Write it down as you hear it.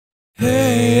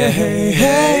Hey, hey,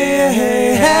 hey,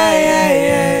 hey,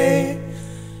 hey,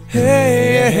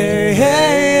 hey, hey, hey,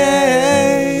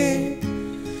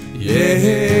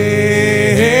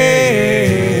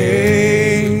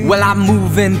 yeah. Well, I'm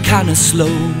moving kinda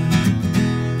slow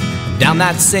down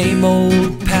that same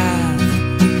old path,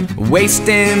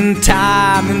 wasting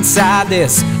time inside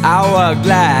this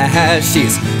hourglass.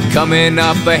 She's coming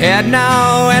up ahead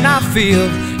now, and I feel,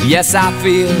 yes, I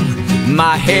feel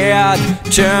my head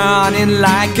turning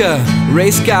like a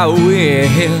race car wheel.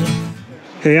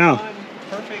 Hey Al,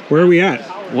 where are we at?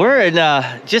 We're in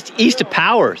just east of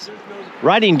Powers,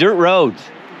 riding dirt roads.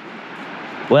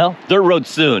 Well, dirt roads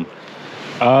soon.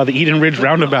 The Eden Ridge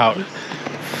Roundabout,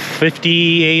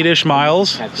 58-ish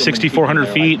miles, 6,400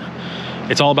 feet.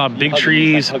 It's all about big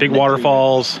trees, big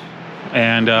waterfalls,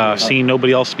 and seeing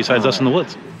nobody else besides us in the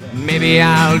woods. Maybe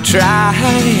I'll try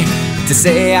to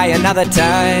say another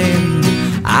time.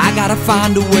 I gotta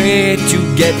find a way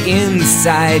to get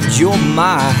inside your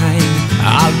mind.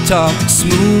 I'll talk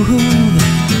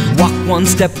smooth, walk one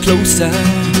step closer,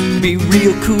 be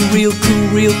real cool, real cool,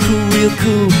 real cool, real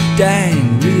cool,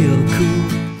 dang, real cool.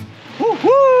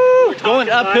 Woo-hoo! Going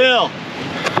uphill.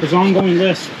 There's an ongoing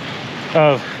list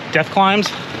of death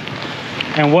climbs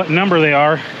and what number they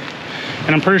are,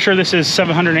 and I'm pretty sure this is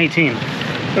 718.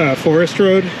 Forest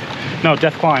Road? No,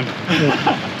 death climb.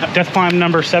 Death climb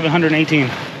number 718.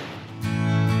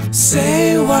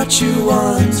 Say what you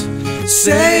want,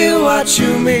 say what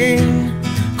you mean.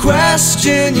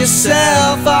 Question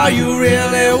yourself, are you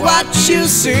really what you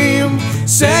seem?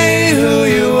 Say who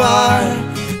you are,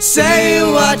 say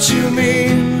what you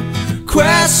mean.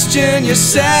 Question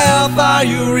yourself, are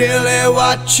you really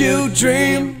what you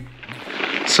dream?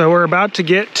 So we're about to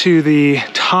get to the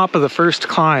top of the first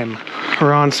climb.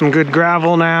 We're on some good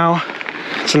gravel now.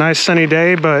 It's a nice sunny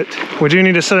day, but we do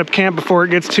need to set up camp before it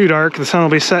gets too dark. The sun will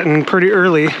be setting pretty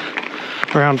early,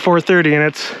 around 4:30, and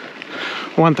it's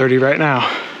 1:30 right now.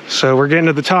 So we're getting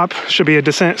to the top, should be a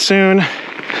descent soon,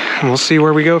 and we'll see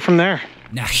where we go from there.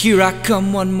 Now here I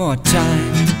come one more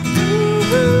time,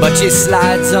 but she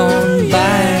slides on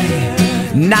by.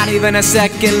 Not even a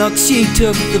second, look, she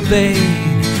took the bait.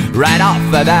 Right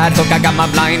off of that hook, I got my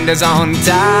blinders on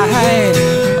tight.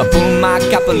 I pull my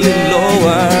cap a little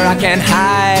lower, I can't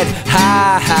hide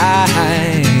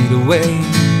away.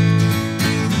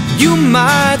 You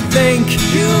might think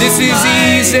this is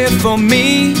easy for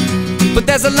me, but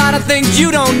there's a lot of things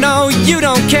you don't know, you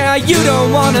don't care, you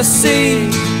don't wanna see.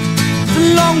 It's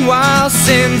a long while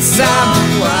since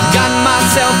I've gotten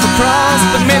myself across,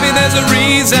 but maybe there's a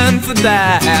reason for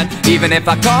that. Even if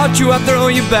I caught you, I'd throw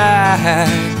you back.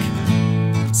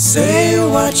 Say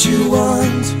what you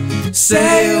want,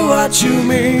 say what you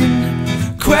mean.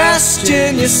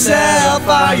 Question yourself,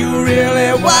 are you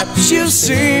really what you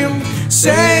seem?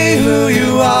 Say who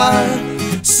you are,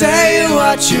 say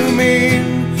what you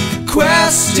mean.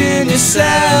 Question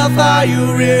yourself, are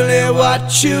you really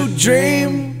what you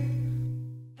dream?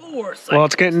 Well,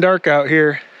 it's getting dark out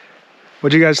here.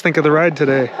 What'd you guys think of the ride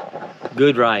today?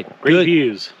 Good ride. Great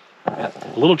views. A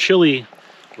little chilly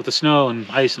with the snow and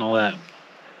ice and all that.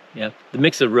 Yeah, the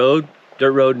mix of road,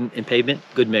 dirt road and pavement,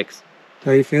 good mix.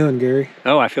 How you feeling, Gary?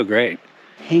 Oh, I feel great.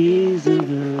 Hazy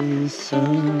the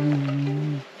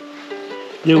sun.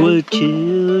 There were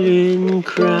children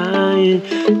crying,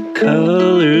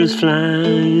 colors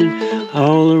flying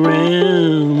all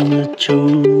around the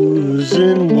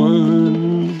chosen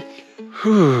one.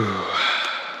 Whew.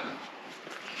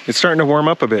 It's starting to warm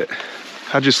up a bit.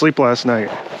 How'd you sleep last night?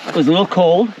 It was a little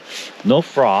cold, no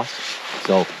frost,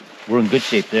 so we're in good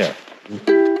shape there.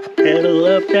 Pedal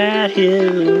up that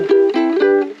hill,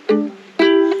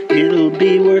 it'll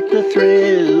be worth the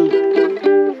thrill.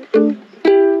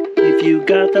 If you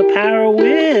got the power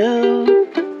will,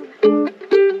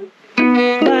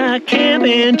 bike camp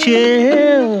and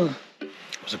chill.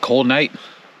 It was a cold night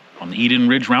on the Eden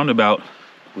Ridge Roundabout.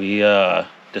 We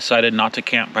decided not to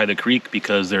camp by the creek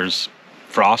because there's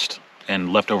frost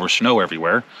and leftover snow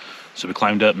everywhere. So we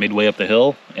climbed up midway up the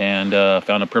hill and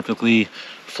found a perfectly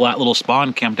flat little spot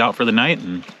and camped out for the night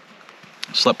and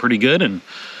slept pretty good. And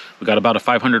we got about a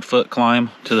 500-foot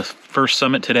climb to the first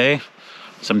summit today,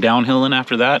 some downhilling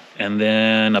after that, and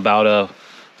then about a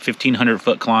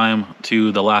 1,500-foot climb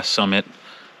to the last summit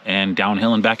and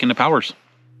downhilling back into Powers.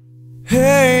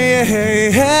 Hey,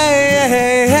 hey, hey,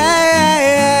 hey,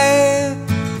 hey,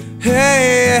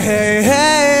 hey, hey, hey,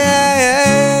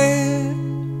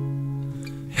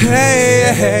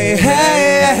 hey, hey,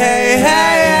 hey, hey,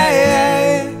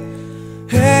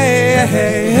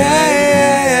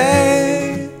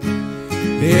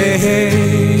 hey, hey, hey,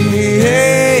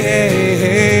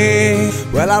 hey.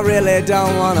 Well, I really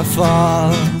don't wanna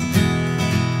fall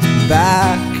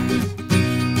back,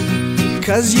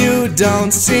 'cause you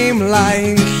don't seem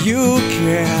like you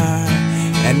care.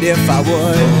 And if I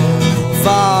would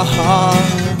fall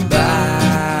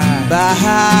back,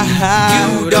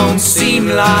 you don't seem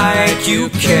like you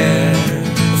care.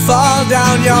 Fall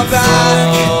down your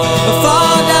back,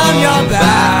 fall down your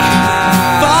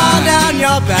back, fall down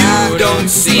your back. You don't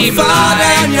seem fall like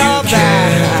down your you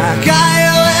back. Care.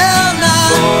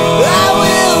 I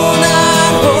will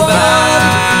not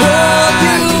hold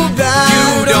you back.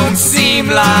 You don't seem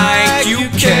like you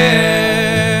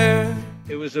care.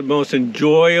 It was the most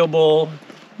enjoyable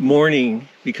morning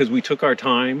because we took our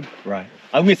time. Right.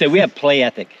 I'm gonna say we have play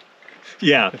ethic.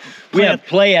 Yeah. We have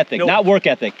play ethic, no, not work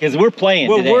ethic, because we're playing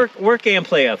today. Well, work and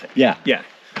play ethic. Yeah. Yeah.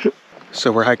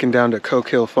 So we're hiking down to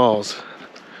Coquille Falls.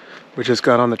 We just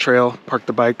got on the trail, parked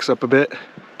the bikes up a bit.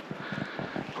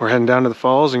 We're heading down to the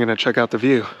falls and gonna check out the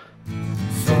view.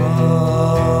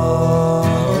 Fall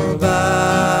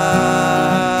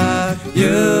back, you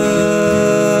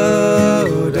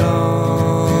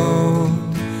don't.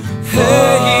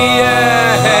 Hey,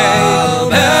 yeah,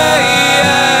 hey, hey,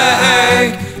 yeah, hey,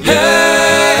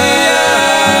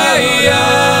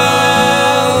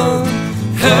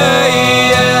 hey, yeah,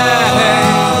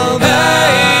 hey,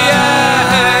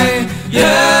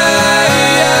 yeah, hey,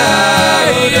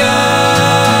 yeah, yeah.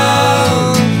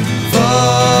 Fall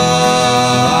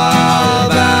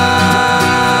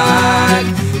back,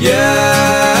 yeah,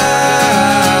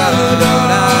 don't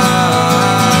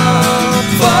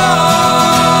fall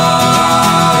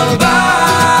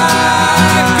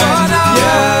back, gonna,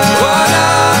 yeah, fall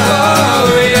back,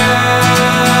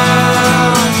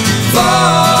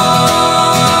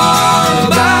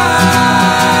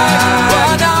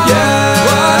 yeah,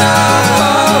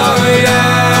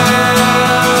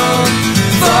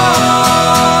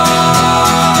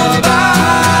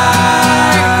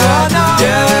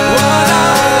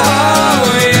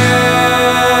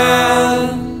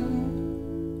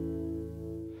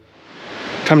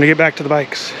 Time to get back to the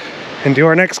bikes and do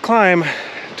our next climb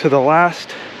to the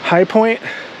last high point,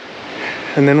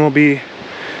 and then we'll be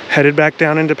headed back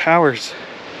down into Powers.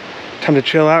 Time to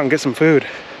chill out and get some food.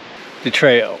 The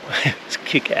trail is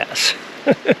kick-ass.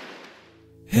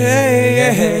 Hey,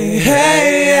 hey, hey,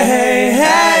 hey, hey,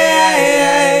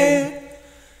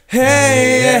 hey,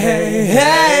 hey, hey, hey, hey.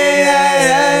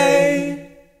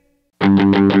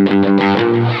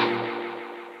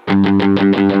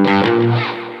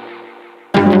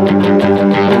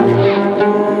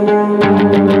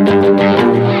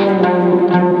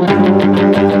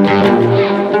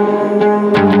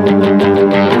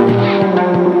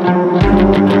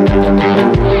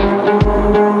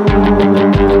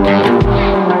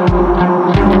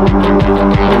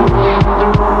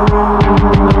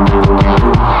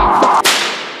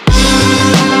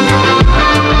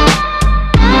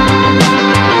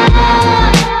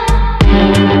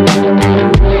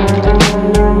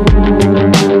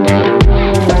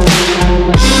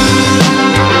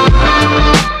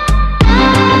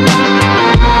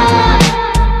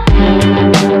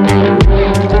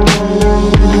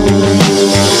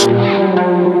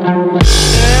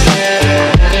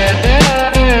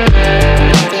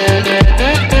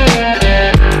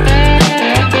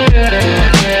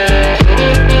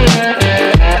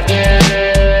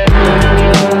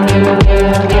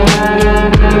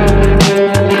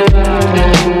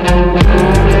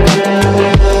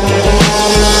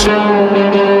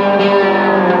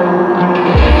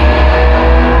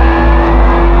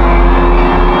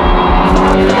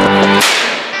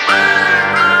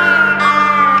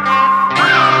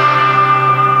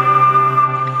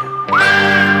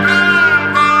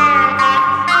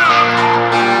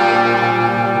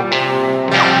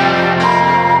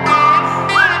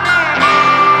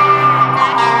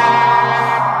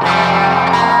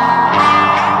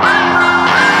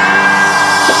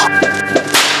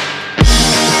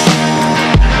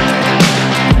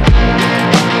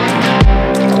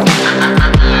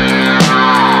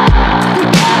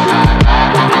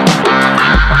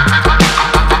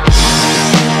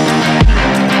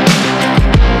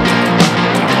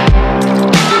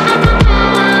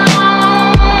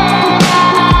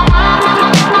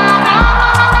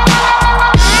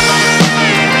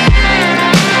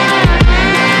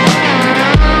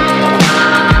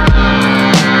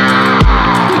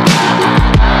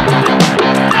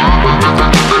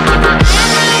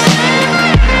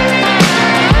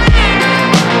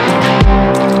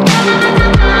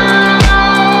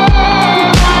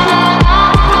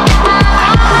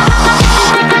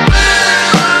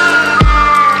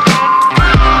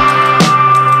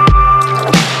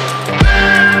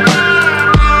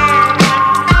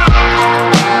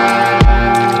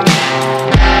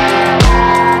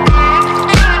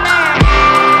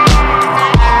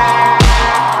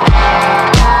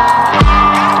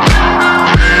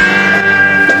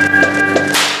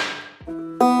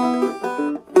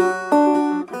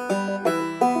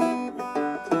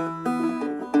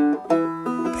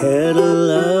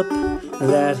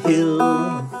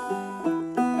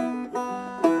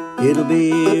 It'll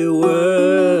be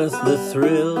worth the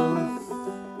thrill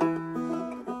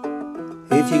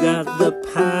if you got the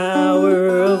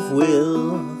power of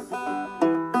will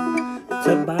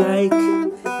to bike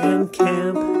and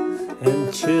camp